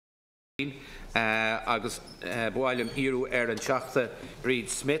agus bhailim iarú an seachta Brid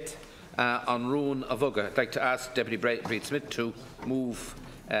Smith on rún a bhoga. I'd like to ask Deputy Brid Smith to move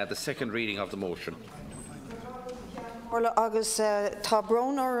the second reading of the motion. Agus tá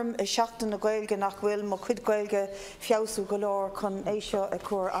brónarm I seachtain na Gaeilge nach bhfuil mo chuid Gaeilge fiosú go leor chun é seo a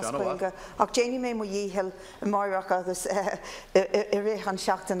cúr as Gaeilge. Ach déanaí mé mo dhíthil maireach agus I rith an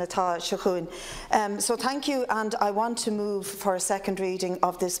seachtain atá seo chuin. So thank you, and I want to move for a second reading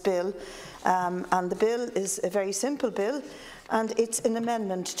of this bill. And the bill is a very simple bill, and it's an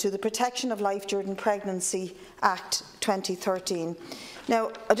amendment to the Protection of Life During Pregnancy Act 2013.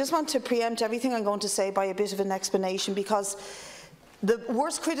 Now, I just want to preempt everything I'm going to say by a bit of an explanation, because the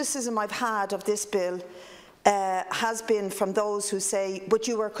worst criticism I've had of this bill has been from those who say, but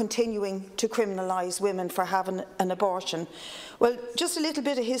you are continuing to criminalise women for having an abortion. Well, just a little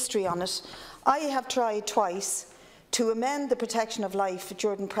bit of history on it. I have tried twice to amend the Protection of Life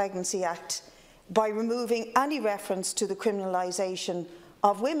During Pregnancy Act by removing any reference to the criminalisation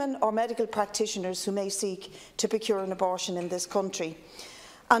of women or medical practitioners who may seek to procure an abortion in this country.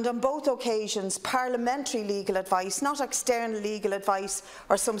 And on both occasions, parliamentary legal advice, not external legal advice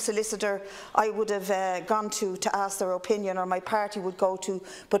or some solicitor I would have gone to ask their opinion, or my party would go to,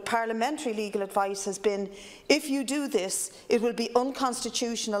 but parliamentary legal advice has been, if you do this, it will be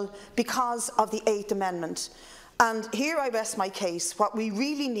unconstitutional because of the 8th Amendment. And here I rest my case. What we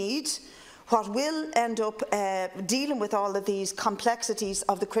really need, what will end up dealing with all of these complexities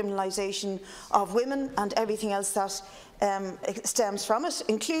of the criminalisation of women and everything else that stems from it,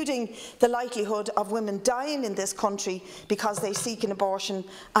 including the likelihood of women dying in this country because they seek an abortion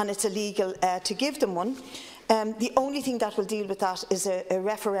and it's illegal to give them one. The only thing that will deal with that is a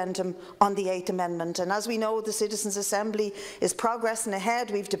referendum on the 8th Amendment. And as we know, the Citizens' Assembly is progressing ahead.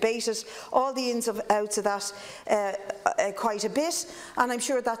 We've debated all the ins and outs of that quite a bit, and I'm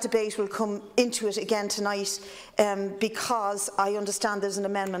sure that debate will come into it again tonight, because I understand there's an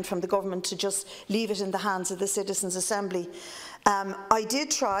amendment from the government to just leave it in the hands of the Citizens' Assembly. I did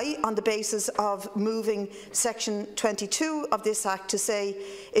try, on the basis of moving section 22 of this Act, to say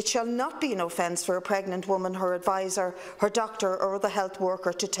it shall not be an offence for a pregnant woman, her advisor, her doctor or other health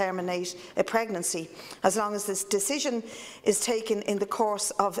worker to terminate a pregnancy, as long as this decision is taken in the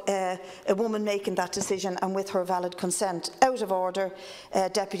course of a woman making that decision and with her valid consent. Out of order,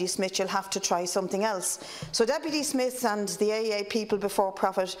 Deputy Smith, you'll have to try something else. So Deputy Smith and the AA People Before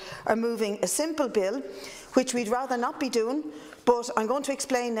Profit are moving a simple bill, which we'd rather not be doing, but I'm going to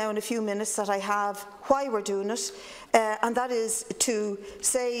explain now in a few minutes that I have why we're doing it, and that is to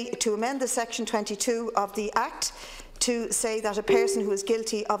amend the section 22 of the Act to say that a person who is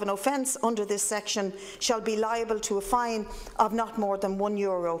guilty of an offence under this section shall be liable to a fine of not more than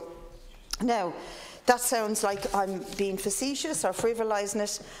 €1. Now, that sounds like I'm being facetious or frivolising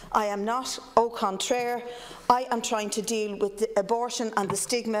it. I am not. Au contraire, I am trying to deal with the abortion and the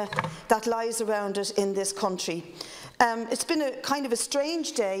stigma that lies around it in this country. It's been a kind of a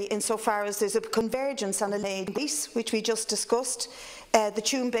strange day insofar as there's a convergence on a piece, which we just discussed, the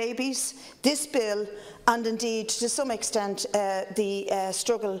Tune babies, this bill, and indeed to some extent the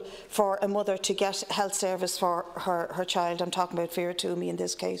struggle for a mother to get health service for her child. I'm talking about Vera Toomey in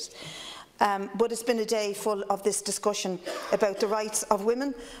this case. But it's been a day full of this discussion about the rights of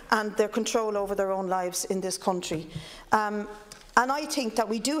women and their control over their own lives in this country. And I think that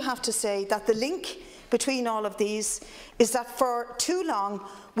we do have to say that the link between all of these is that for too long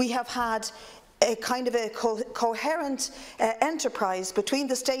we have had a kind of a coherent enterprise between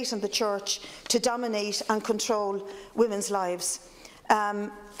the state and the church to dominate and control women's lives.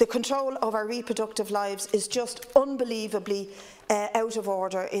 The control of our reproductive lives is just unbelievably out of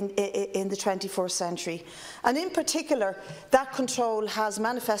order in the 21st century. And in particular, that control has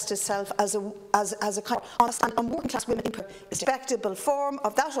manifested itself as a kind of honest and working class women. A respectable form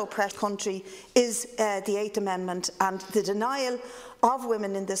of that oppressed country is the 8th Amendment and the denial of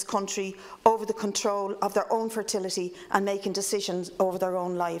women in this country over the control of their own fertility and making decisions over their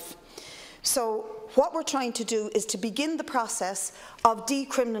own life. So what we're trying to do is to begin the process of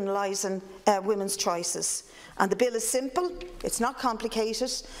decriminalising women's choices. And the bill is simple, it's not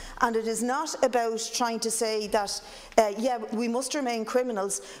complicated, and it is not about trying to say that, yeah, we must remain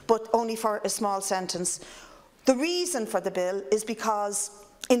criminals, but only for a small sentence. The reason for the bill is because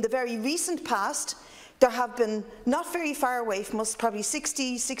in the very recent past, there have been, not very far away from us, probably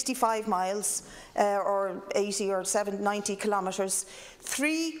 60, 65 miles or 80 or 90 kilometres,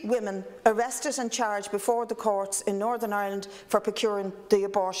 3 women arrested and charged before the courts in Northern Ireland for procuring the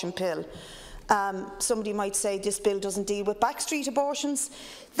abortion pill. Somebody might say this bill doesn't deal with backstreet abortions.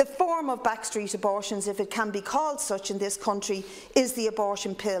 The form of backstreet abortions, if it can be called such in this country, is the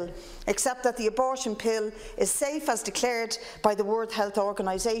abortion pill, except that the abortion pill is safe as declared by the World Health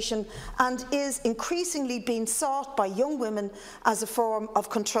Organization and is increasingly being sought by young women as a form of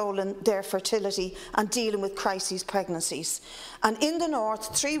controlling their fertility and dealing with crisis pregnancies. And in the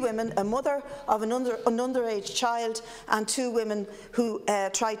north, 3 women, a mother of an underage child and 2 women who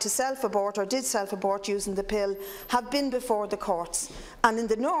tried to self-abort or did self-abort using the pill, have been before the courts, and in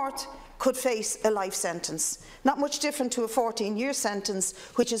the north could face a life sentence. Not much different to a 14-year sentence,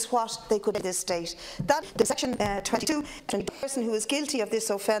 which is what they could in this state. That the section 22, the person who is guilty of this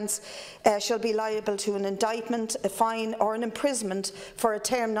offence shall be liable to an indictment, a fine or an imprisonment for a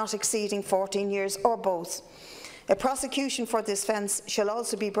term not exceeding 14 years or both. A prosecution for this offence shall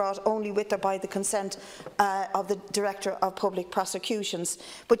also be brought only with or by the consent of the Director of Public Prosecutions.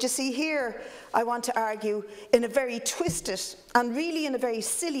 But you see here, I want to argue in a very twisted and really in a very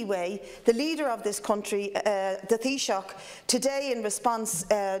silly way, the leader of this country, the Taoiseach, today in response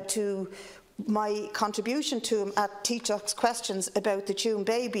to my contribution to him at Taoiseach's questions about the Tuam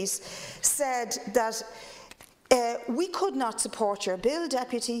babies, said that we could not support your bill,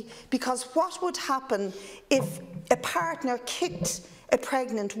 Deputy, because what would happen if a partner kicked a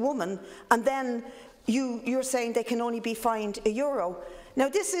pregnant woman and then you're saying they can only be fined €1? Now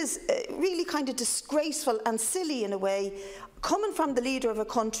this is really kind of disgraceful and silly in a way, coming from the leader of a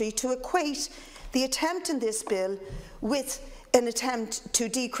country to equate the attempt in this bill with an attempt to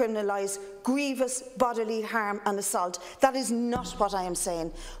decriminalise grievous bodily harm and assault. That is not what I am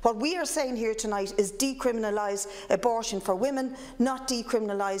saying. What we are saying here tonight is decriminalise abortion for women, not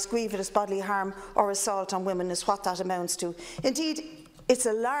decriminalise grievous bodily harm or assault on women, is what that amounts to. Indeed, it's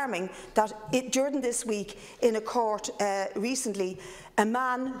alarming that during this week in a court recently, a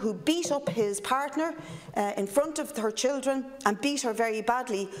man who beat up his partner in front of her children and beat her very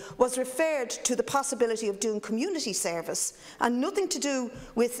badly was referred to the possibility of doing community service, and nothing to do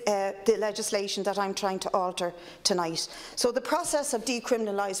with the legislation that I'm trying to alter tonight. So the process of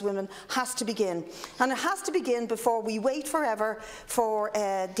decriminalising women has to begin, and it has to begin before we wait forever for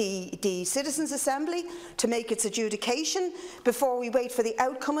the Citizens' Assembly to make its adjudication, before we wait for the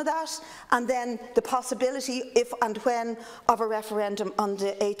outcome of that, and then the possibility, if and when, of a referendum on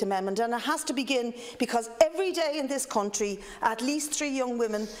the 8th Amendment. And it has to begin because every day in this country at least 3 young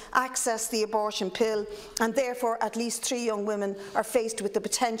women access the abortion pill, and therefore at least 3 young women are faced with the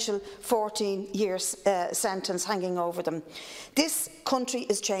potential 14-year sentence hanging over them. This country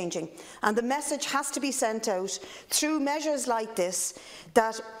is changing, and the message has to be sent out through measures like this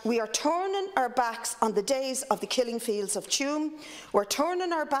that we are turning our backs on the days of the killing fields of Tuam, we're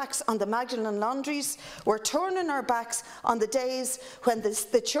turning our backs on the Magdalene laundries, we're turning our backs on the days when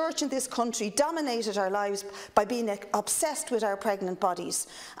the church in this country dominated our lives by being obsessed with our pregnant bodies,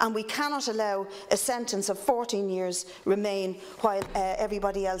 and we cannot allow a sentence of 14 years remain while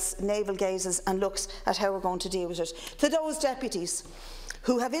everybody else navel gazes and looks at how we're going to deal with it. To those deputies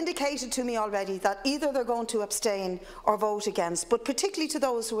who have indicated to me already that either they're going to abstain or vote against, but particularly to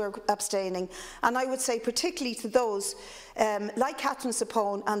those who are abstaining, and I would say particularly to those like Catherine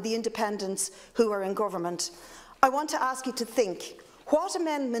Sapone and the independents who are in government, I want to ask you to think, what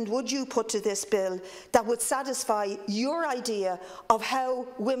amendment would you put to this bill that would satisfy your idea of how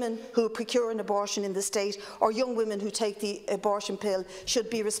women who procure an abortion in the state, or young women who take the abortion pill, should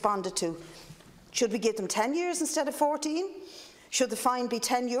be responded to? Should we give them 10 years instead of 14? Should the fine be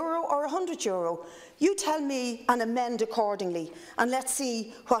 €10 or €100? You tell me and amend accordingly, and let's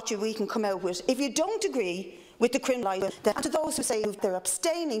see what we can come out with. If you don't agree with the criminalising, and to those who say they're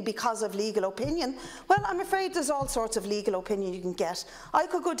abstaining because of legal opinion, well, I'm afraid there's all sorts of legal opinion you can get. I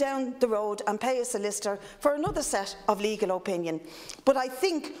could go down the road and pay a solicitor for another set of legal opinion. But I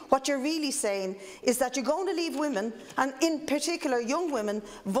think what you're really saying is that you're going to leave women, and in particular young women,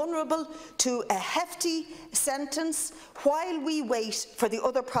 vulnerable to a hefty sentence while we wait for the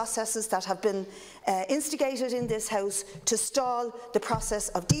other processes that have been instigated in this House to stall the process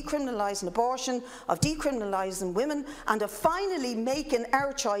of decriminalising abortion, of decriminalising women, and of finally making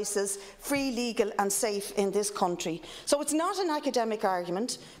our choices free, legal and safe in this country. So it's not an academic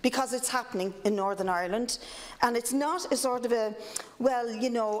argument, because it's happening in Northern Ireland, and it's not a sort of a, well, you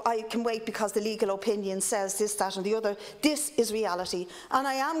know, I can wait because the legal opinion says this, that and the other. This is reality, and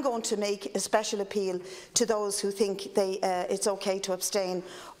I am going to make a special appeal to those who think it's okay to abstain,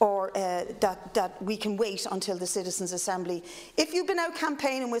 or that we can wait until the Citizens' Assembly. If you've been out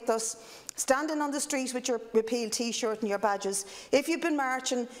campaigning with us standing on the street with your repeal T-shirt and your badges, if you've been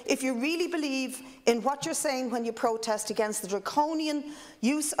marching, if you really believe in what you're saying when you protest against the draconian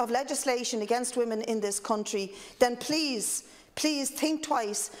use of legislation against women in this country, then please think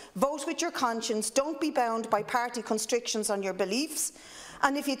twice, vote with your conscience, don't be bound by party constrictions on your beliefs.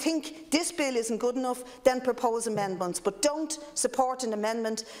 And if you think this bill isn't good enough, then propose amendments. But don't support an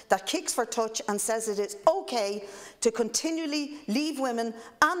amendment that kicks for touch and says it is okay to continually leave women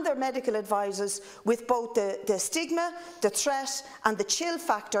and their medical advisors with both the stigma, the threat and the chill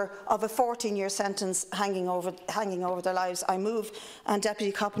factor of a 14-year sentence hanging over their lives. I move, and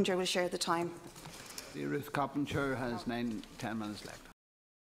Deputy Coppinger will share the time. Ruth Coppinger has 10 minutes left.